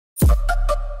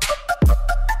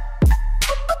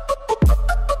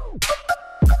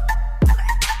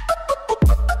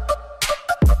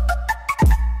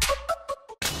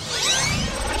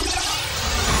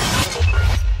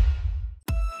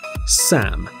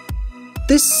SAM.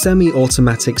 This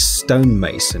semi-automatic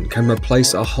stonemason can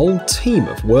replace a whole team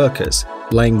of workers,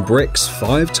 laying bricks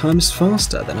 5 times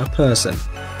faster than a person.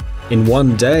 In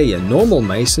one day, a normal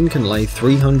mason can lay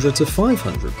 300 to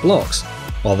 500 blocks,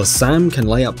 while the SAM can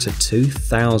lay up to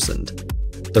 2,000.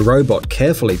 The robot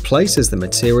carefully places the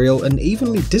material and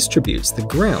evenly distributes the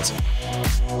grout.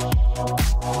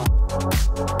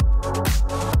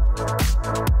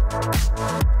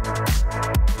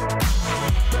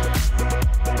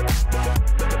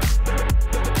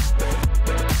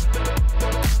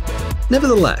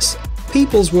 Nevertheless,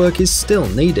 people's work is still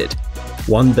needed.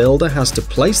 One builder has to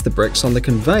place the bricks on the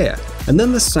conveyor, and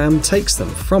then the SAM takes them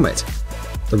from it.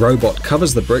 The robot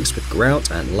covers the bricks with grout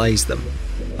and lays them.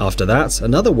 After that,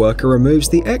 another worker removes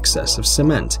the excess of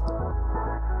cement.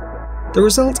 The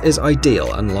result is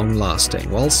ideal and long-lasting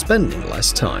while spending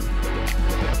less time.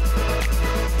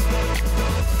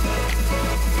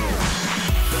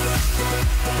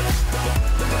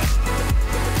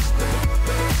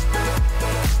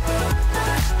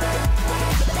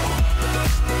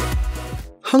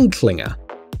 Hunklinger.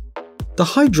 The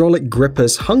hydraulic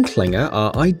grippers Hunklinger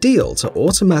are ideal to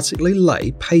automatically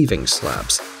lay paving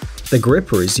slabs. The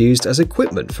gripper is used as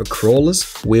equipment for crawlers,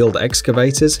 wheeled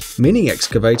excavators, mini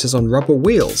excavators on rubber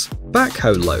wheels,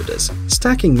 backhoe loaders,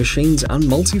 stacking machines and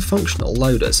multifunctional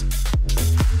loaders.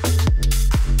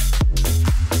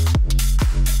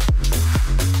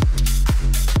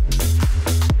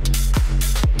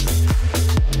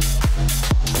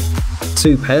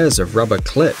 Two pairs of rubber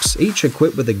clips, each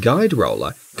equipped with a guide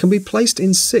roller, can be placed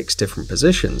in 6 different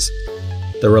positions.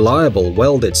 The reliable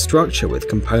welded structure with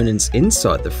components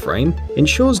inside the frame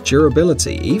ensures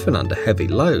durability even under heavy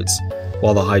loads,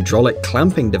 while the hydraulic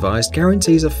clamping device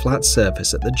guarantees a flat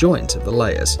surface at the joint of the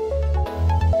layers.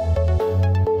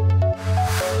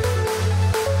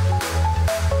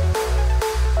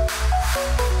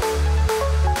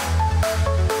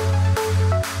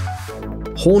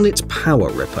 Hornet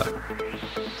Power Ripper.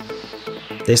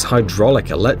 This hydraulic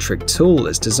electric tool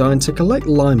is designed to collect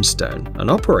limestone and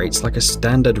operates like a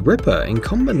standard ripper in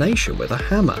combination with a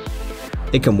hammer.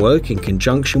 It can work in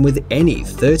conjunction with any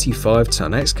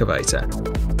 35-ton excavator.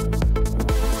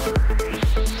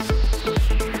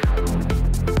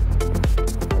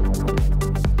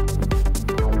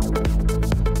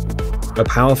 A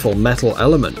powerful metal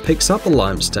element picks up a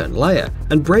limestone layer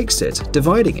and breaks it,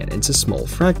 dividing it into small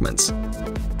fragments.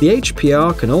 The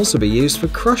HPR can also be used for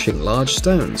crushing large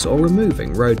stones or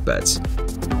removing roadbeds.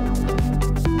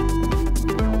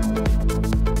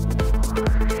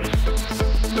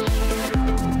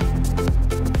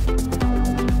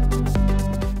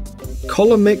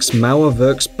 Collomix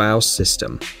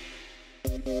Mauerwerksbau-System.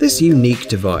 This unique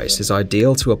device is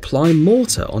ideal to apply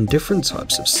mortar on different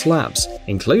types of slabs,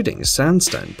 including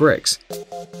sandstone bricks.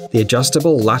 The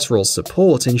adjustable lateral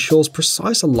support ensures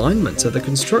precise alignment of the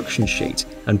construction sheet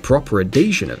and proper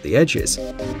adhesion of the edges.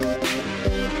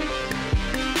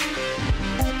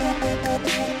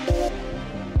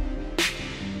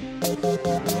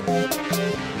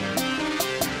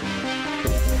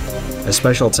 A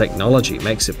special technology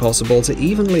makes it possible to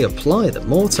evenly apply the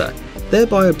mortar,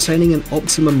 thereby obtaining an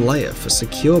optimum layer for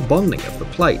secure bonding of the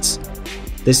plates.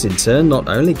 This in turn not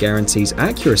only guarantees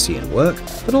accuracy in work,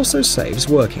 but also saves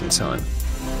working time.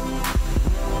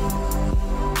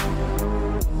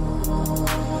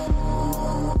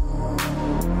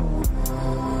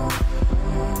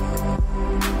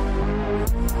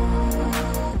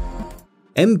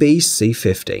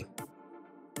 MBC50.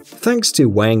 Thanks to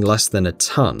weighing less than a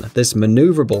ton, this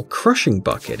maneuverable crushing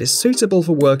bucket is suitable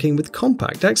for working with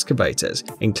compact excavators,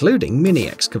 including mini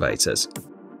excavators.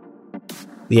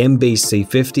 The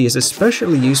MBC50 is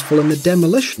especially useful in the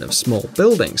demolition of small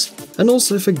buildings, and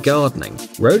also for gardening,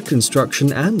 road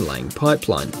construction and laying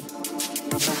pipeline.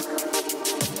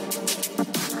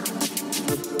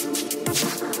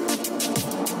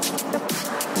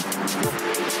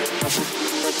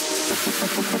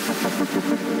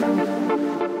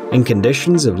 In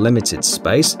conditions of limited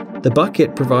space, the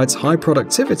bucket provides high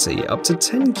productivity up to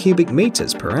 10 cubic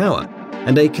meters per hour,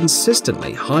 and a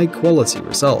consistently high-quality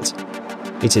result.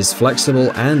 It is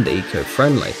flexible and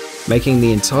eco-friendly, making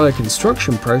the entire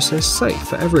construction process safe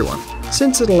for everyone,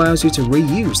 since it allows you to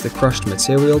reuse the crushed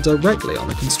material directly on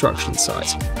the construction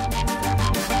site.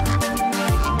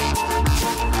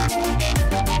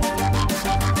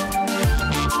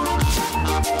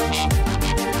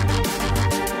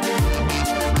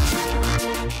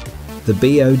 The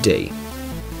BOD.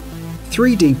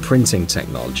 3D printing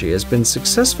technology has been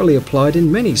successfully applied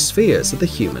in many spheres of the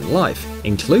human life,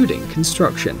 including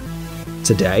construction.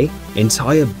 Today,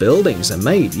 entire buildings are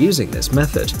made using this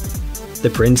method. The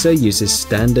printer uses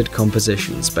standard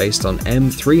compositions based on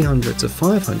M300 to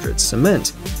 500 cement,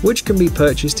 which can be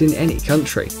purchased in any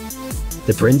country.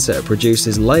 The printer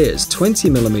produces layers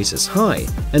 20mm high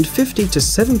and 50 to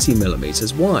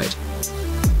 70mm wide.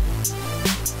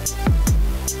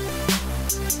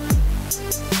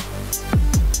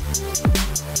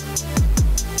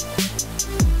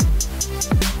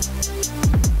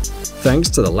 Thanks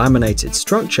to the laminated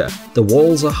structure, the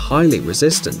walls are highly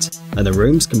resistant, and the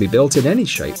rooms can be built in any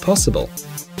shape possible.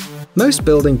 Most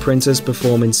building printers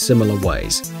perform in similar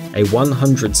ways. A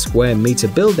 100 square meter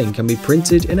building can be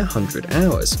printed in 100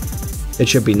 hours. It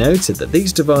should be noted that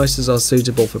these devices are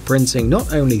suitable for printing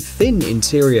not only thin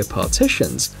interior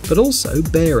partitions, but also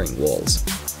bearing walls.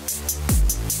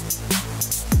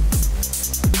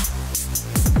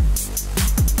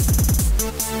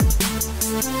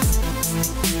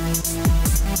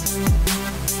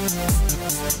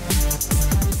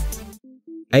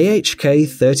 AHK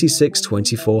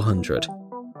 36-2400.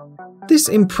 This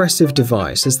impressive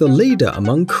device is the leader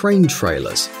among crane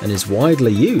trailers and is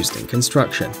widely used in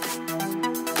construction.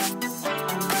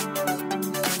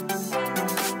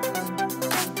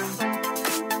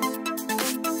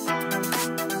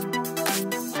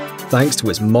 Thanks to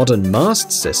its modern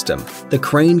mast system, the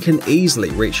crane can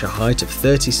easily reach a height of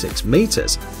 36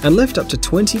 meters and lift up to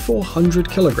 2,400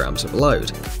 kilograms of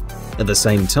load. At the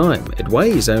same time, it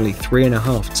weighs only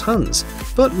 3.5 tons,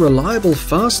 but reliable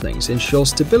fastenings ensure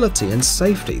stability and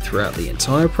safety throughout the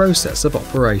entire process of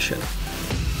operation.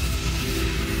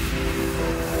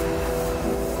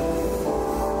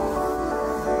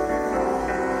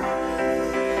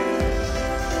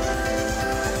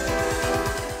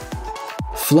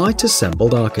 Flight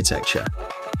Assembled Architecture.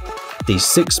 The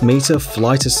 6-meter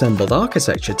flight assembled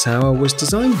architecture tower was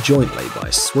designed jointly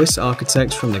by Swiss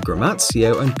architects from the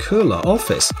Gramazio and Köhler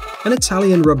office and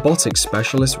Italian robotics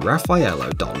specialist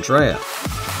Raffaello D'Andrea.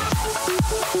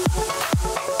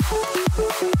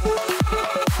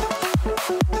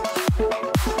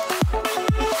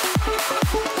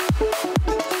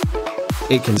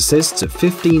 It consists of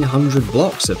 1,500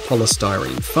 blocks of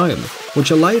polystyrene foam,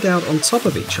 which are laid out on top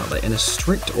of each other in a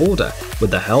strict order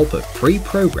with the help of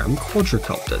pre-programmed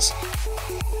quadricopters.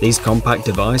 These compact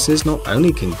devices not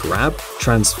only can grab,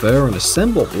 transfer and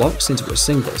assemble blocks into a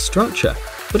single structure,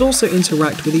 but also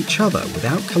interact with each other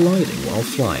without colliding while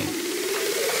flying.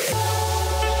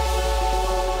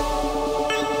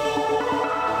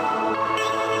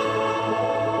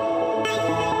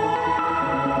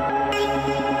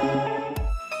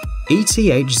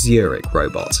 ETH Zurich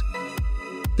robot.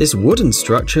 This wooden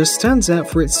structure stands out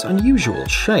for its unusual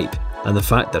shape and the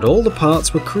fact that all the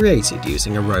parts were created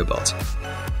using a robot.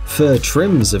 Fir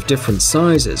trims of different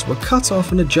sizes were cut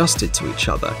off and adjusted to each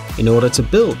other in order to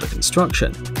build the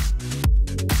construction.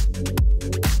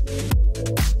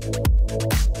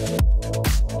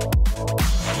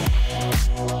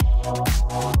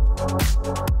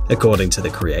 According to the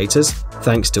creators,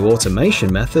 thanks to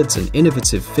automation methods and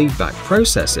innovative feedback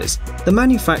processes, the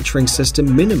manufacturing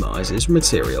system minimizes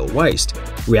material waste,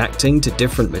 reacting to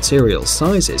different material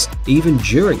sizes even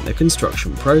during the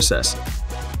construction process.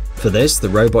 For this, the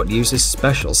robot uses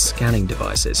special scanning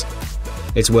devices.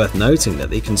 It's worth noting that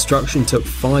the construction took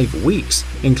 5 weeks,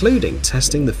 including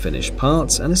testing the finished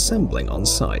parts and assembling on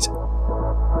site.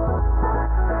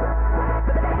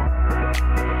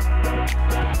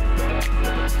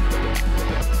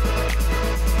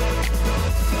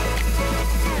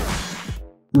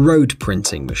 Road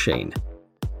printing machine.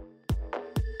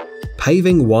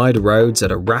 Paving wide roads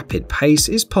at a rapid pace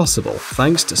is possible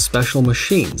thanks to special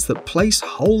machines that place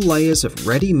whole layers of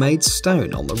ready-made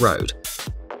stone on the road.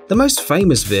 The most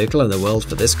famous vehicle in the world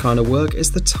for this kind of work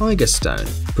is the Tiger Stone,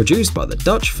 produced by the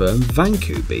Dutch firm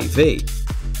Vanco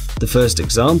BV. The first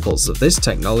examples of this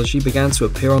technology began to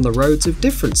appear on the roads of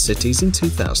different cities in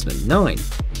 2009.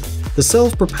 The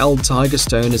self-propelled Tiger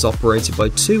Stone is operated by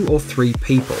 2 or 3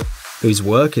 people, whose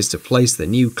work is to place the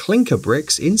new clinker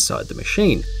bricks inside the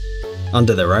machine.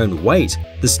 Under their own weight,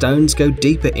 the stones go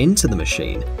deeper into the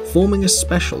machine, forming a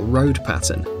special road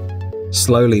pattern.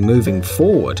 Slowly moving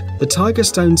forward, the Tiger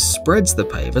Stone spreads the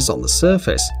pavers on the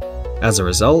surface. As a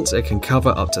result, it can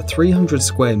cover up to 300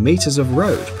 square meters of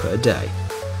road per day.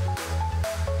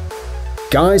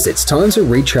 Guys, it's time to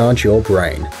recharge your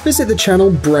brain. Visit the channel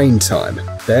Brain Time.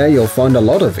 There you'll find a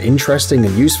lot of interesting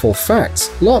and useful facts,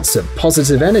 lots of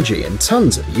positive energy and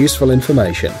tons of useful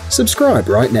information. Subscribe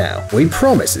right now. We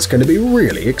promise it's going to be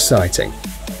really exciting.